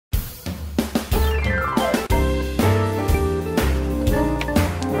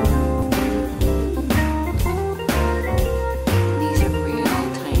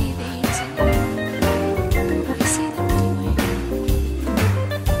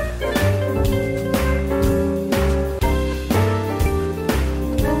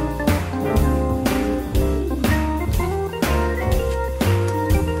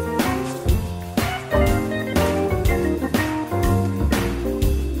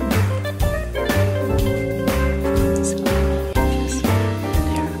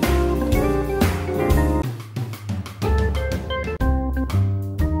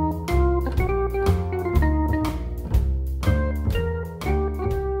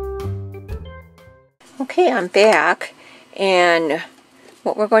Okay, I'm back, and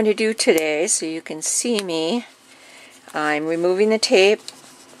what we're going to do today, so you can see me, I'm removing the tape,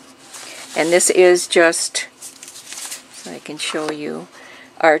 and this is just, so I can show you,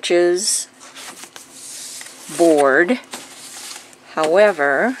 Arch's board.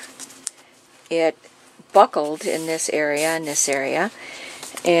 However, it buckled in this area,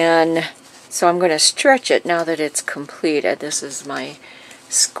 and so I'm going to stretch it now that it's completed. This is my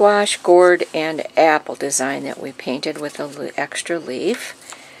squash, gourd, and apple design that we painted with a extra leaf.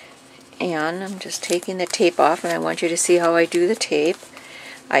 And I'm just taking the tape off, and I want you to see how I do the tape.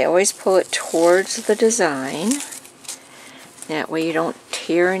 I always pull it towards the design. That way you don't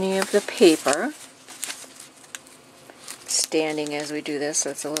tear any of the paper. Standing as we do this, so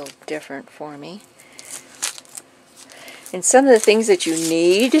it's a little different for me. And some of the things that you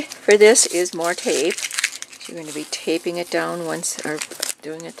need for this is more tape. So you're going to be taping it down once, or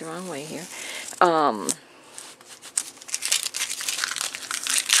doing it the wrong way here. Once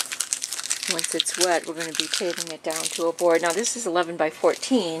it's wet, we're going to be taping it down to a board. Now this is 11 by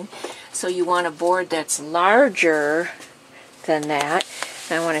 14, so you want a board that's larger than that.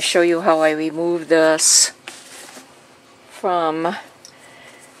 And I want to show you how I remove this from,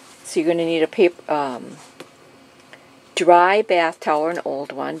 so you're going to need a paper, dry bath towel, an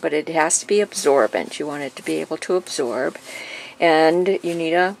old one, but it has to be absorbent. You want it to be able to absorb. And you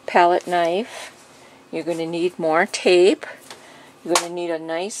need a palette knife. You're going to need more tape. You're going to need a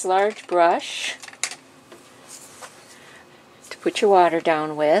nice large brush to put your water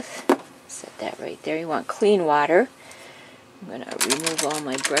down with. Set that right there. You want clean water. I'm going to remove all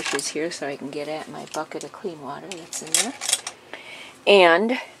my brushes here so I can get at my bucket of clean water that's in there.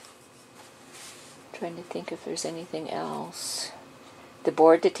 And trying to think if there's anything else. The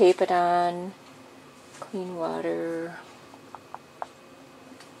board to tape it on, clean water,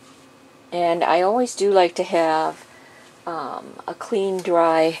 and I always do like to have a clean,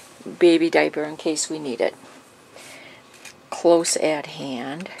 dry baby diaper in case we need it close at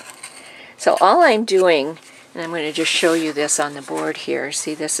hand. So all I'm doing, and I'm going to just show you this on the board here.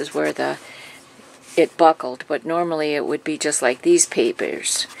 See, this is where it buckled, but normally it would be just like these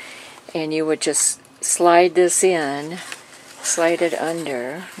papers, and you would just slide this in, slide it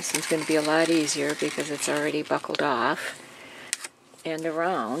under. This is going to be a lot easier because it's already buckled off, and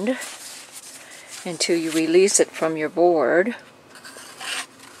around until you release it from your board,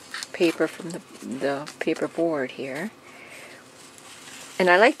 paper from the paper board here. And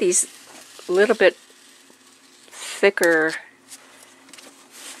I like these little bit thicker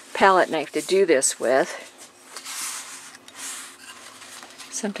palette knife to do this with.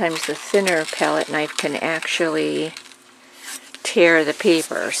 Sometimes the thinner palette knife can actually tear the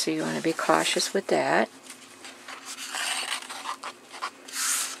paper, so you want to be cautious with that.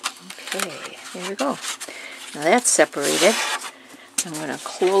 Okay, there we go. Now that's separated. I'm going to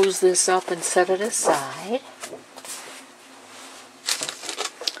close this up and set it aside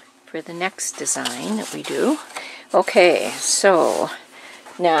for the next design that we do. Okay, so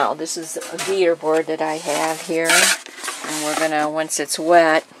now this is a beater board that I have here. And we're going to, once it's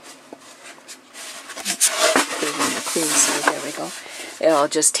wet, put it on the clean side, there we go. I'll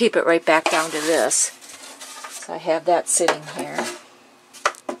just tape it right back down to this. So I have that sitting here,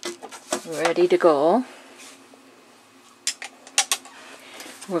 ready to go.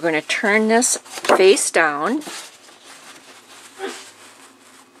 We're going to turn this face down.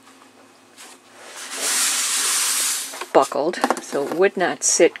 Buckled, so it would not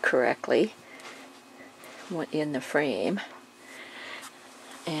sit correctly in the frame.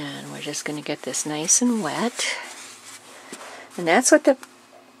 And we're just going to get this nice and wet. And that's what the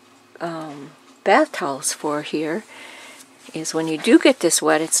bath towel's for here, is when you do get this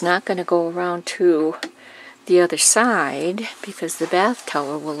wet, it's not going to go around to the other side because the bath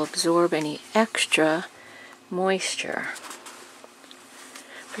towel will absorb any extra moisture.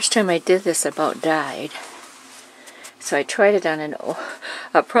 First time I did this, about died. So I tried it on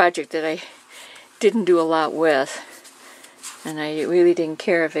a project that I didn't do a lot with, and I really didn't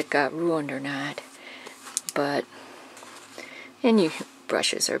care if it got ruined or not. But, and your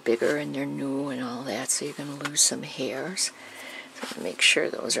brushes are bigger and they're new and all that, so you're going to lose some hairs. So make sure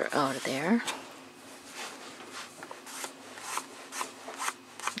those are out of there.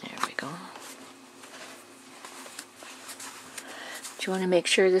 There we go. But you want to make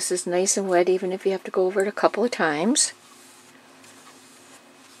sure this is nice and wet, even if you have to go over it a couple of times.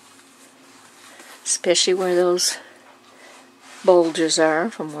 Especially where those bulges are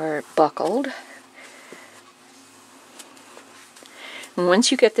from where it buckled. And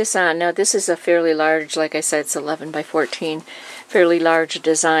once you get this on, now this is a fairly large, like I said, it's 11 by 14, fairly large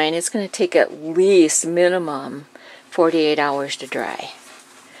design, it's going to take at least minimum 48 hours to dry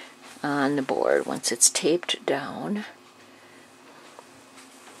on the board once it's taped down.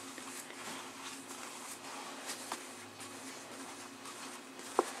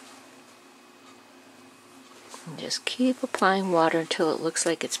 And just keep applying water until it looks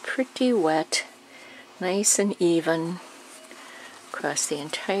like it's pretty wet, nice and even across the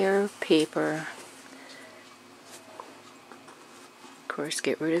entire paper. Of course,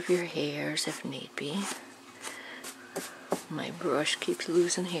 get rid of your hairs if need be. My brush keeps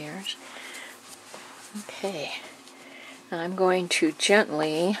losing hairs. Okay, I'm going to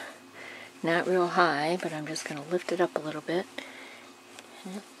gently, not real high, but I'm just going to lift it up a little bit.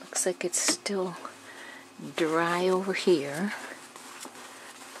 And it looks like it's still dry over here.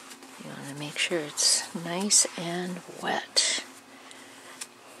 You want to make sure it's nice and wet.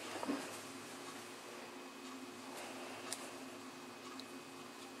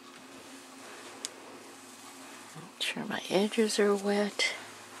 Make sure my edges are wet.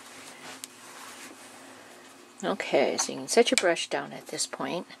 Okay, so you can set your brush down at this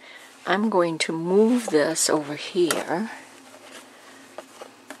point. I'm going to move this over here.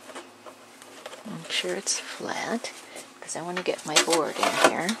 Make sure it's flat, because I want to get my board in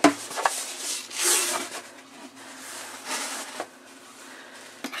here.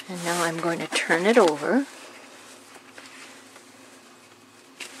 And now I'm going to turn it over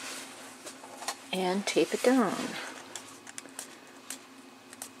and tape it down.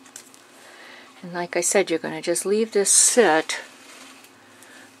 And like I said, you're going to just leave this sit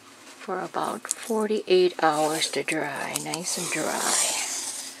for about 48 hours to dry, nice and dry.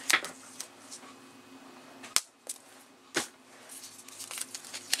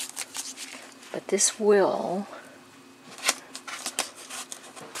 But this will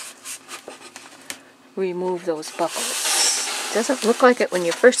remove those buckles. It doesn't look like it when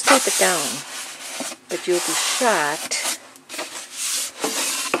you first tape it down, but you'll be shocked. Just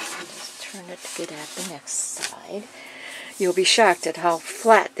turn it to get at the next side. You'll be shocked at how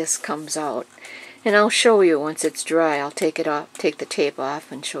flat this comes out. And I'll show you once it's dry. I'll take it off, take the tape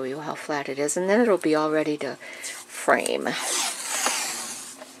off and show you how flat it is, and then it'll be all ready to frame.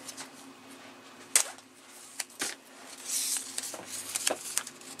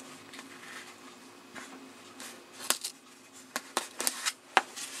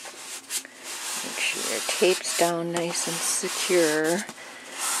 Tape's down nice and secure.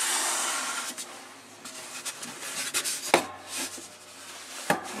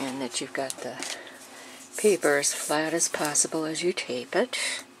 And that you've got the paper as flat as possible as you tape it.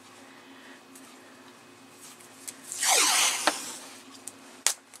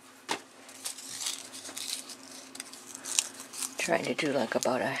 Trying to do like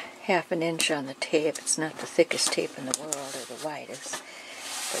about a ½ an inch on the tape. It's not the thickest tape in the world or the widest,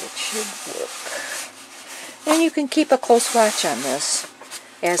 but it should work. And you can keep a close watch on this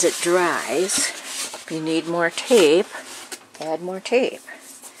as it dries. If you need more tape, add more tape.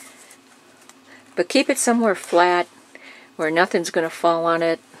 But keep it somewhere flat where nothing's going to fall on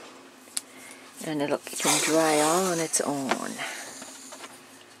it, and it can dry all on its own.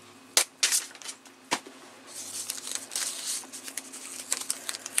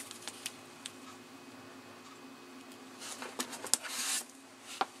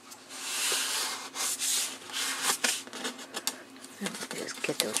 Just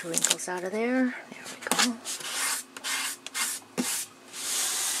get those wrinkles out of there. There we go.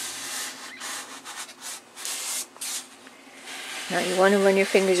 Now you want to run your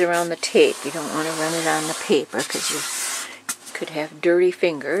fingers around the tape. You don't want to run it on the paper because you could have dirty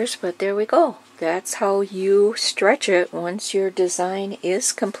fingers, but there we go. That's how you stretch it once your design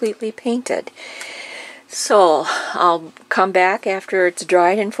is completely painted. So I'll come back after it's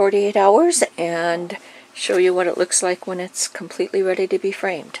dried in 48 hours and show you what it looks like when it's completely ready to be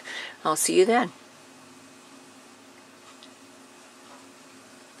framed. I'll see you then.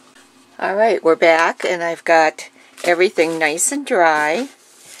 Alright, we're back and I've got everything nice and dry.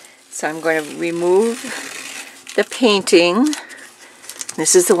 So I'm going to remove the painting.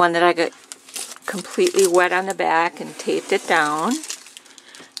 This is the one that I got completely wet on the back and taped it down.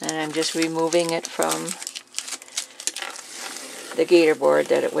 And I'm just removing it from the gator board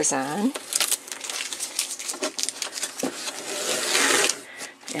that it was on.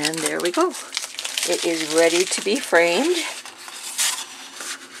 And there we go. It is ready to be framed.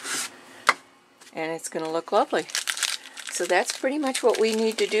 And it's going to look lovely. So that's pretty much what we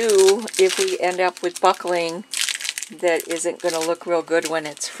need to do if we end up with buckling that isn't going to look real good when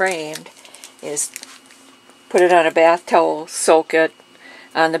it's framed, is put it on a bath towel, soak it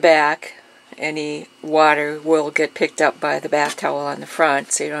on the back, any water will get picked up by the bath towel on the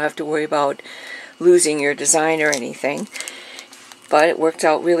front, so you don't have to worry about losing your design or anything. But it worked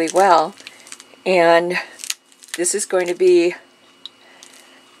out really well, and this is going to be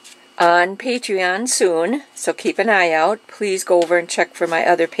on Patreon soon, so keep an eye out. Please go over and check for my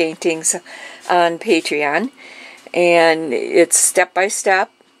other paintings on Patreon, and it's step by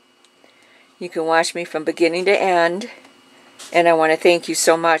step. You can watch me from beginning to end, and I want to thank you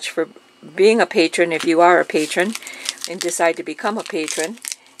so much for being a patron. If you are a patron and decide to become a patron,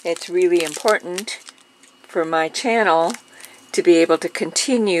 it's really important for my channel to be able to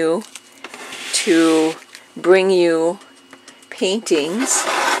continue to bring you paintings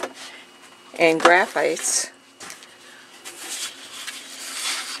and graphites.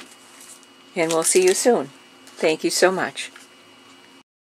 And we'll see you soon. Thank you so much.